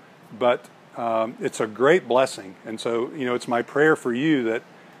 But it's a great blessing. And so, it's my prayer for you that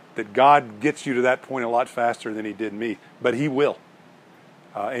God gets you to that point a lot faster than He did me. But He will.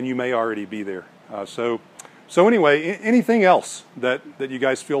 And you may already be there. So anyway, anything else that you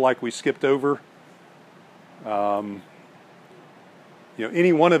guys feel like we skipped over? Any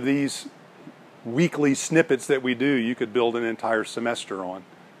one of these weekly snippets that we do, you could build an entire semester on.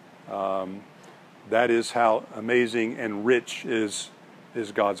 That is how amazing and rich is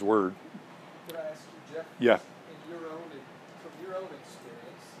God's Word. Could I ask you, Jeff? Yeah. From your own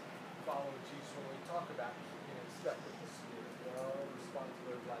experience, following Jesus, when we talk about keeping in step with the Spirit, our response to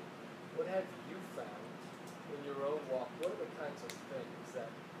words like, what have you found in your own walk? What are the kinds of things that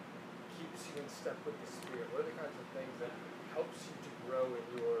keeps you in step with the Spirit? What are the kinds of things that helps you to grow in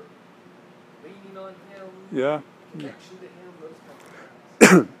your leaning on Him, connection to Him, those kinds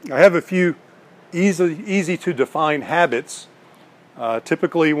of things? I have a few easy to define habits.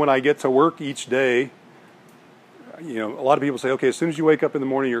 Typically when I get to work each day, a lot of people say, okay, as soon as you wake up in the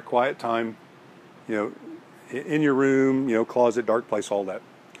morning, your quiet time, in your room, closet, dark place, all that.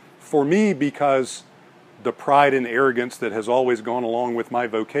 For me, because the pride and arrogance that has always gone along with my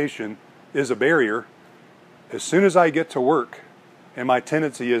vocation is a barrier, as soon as I get to work, and my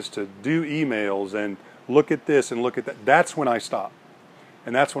tendency is to do emails and look at this and look at that, that's when I stop.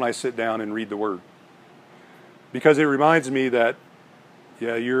 And that's when I sit down and read the Word. Because it reminds me that,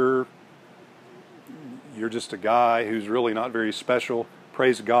 you're just a guy who's really not very special.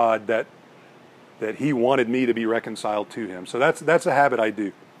 Praise God that He wanted me to be reconciled to Him. So that's a habit I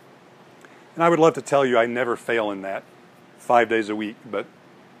do. And I would love to tell you I never fail in that 5 days a week, but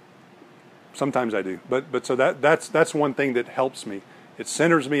sometimes I do. But so that's one thing that helps me. It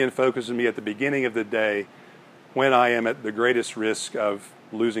centers me and focuses me at the beginning of the day when I am at the greatest risk of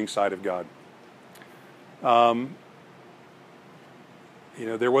losing sight of God.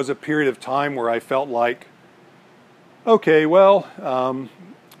 There was a period of time where I felt like, okay, well,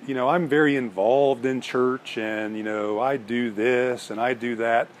 I'm very involved in church, and, I do this and I do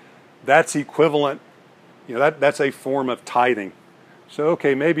that. That's equivalent, that's a form of tithing. So,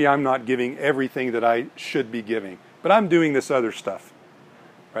 okay, maybe I'm not giving everything that I should be giving, but I'm doing this other stuff,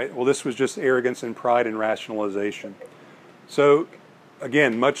 right? Well, this was just arrogance and pride and rationalization. So,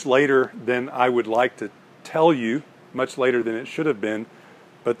 again, much later than I would like to tell you, much later than it should have been,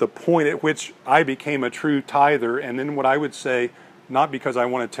 but the point at which I became a true tither, and then what I would say, not because I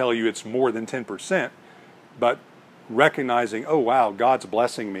want to tell you it's more than 10%, but recognizing, oh wow, God's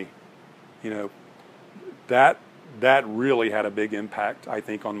blessing me. That really had a big impact, I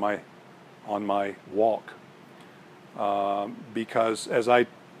think, on my walk. Because as I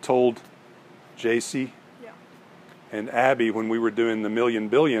told JC and Abby when we were doing the million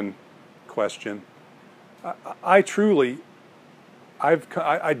billion question, I truly,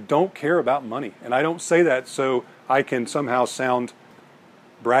 I don't care about money. And I don't say that so I can somehow sound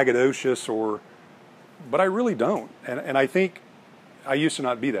braggadocious but I really don't. And I think I used to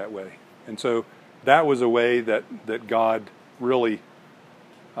not be that way. And so that was a way that God really,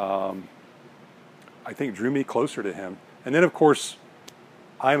 I think, drew me closer to Him. And then, of course,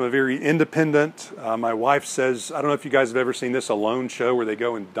 I'm a very independent. My wife says, I don't know if you guys have ever seen this Alone show where they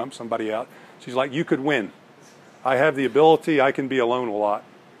go and dump somebody out. She's like, you could win. I have the ability. I can be alone a lot.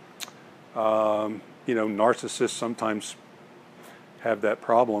 Narcissists sometimes have that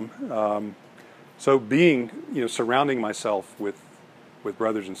problem. So surrounding myself with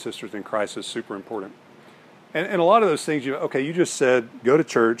brothers and sisters in Christ is super important. And a lot of those things, you just said, go to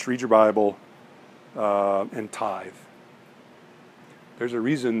church, read your Bible, and tithe. There's a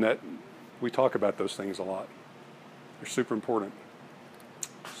reason that we talk about those things a lot. They're super important.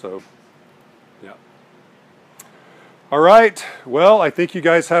 So, yeah. All right. Well, I think you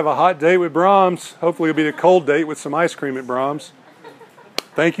guys have a hot date with Brahms. Hopefully it'll be a cold date with some ice cream at Brahms.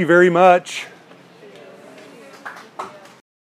 Thank you very much.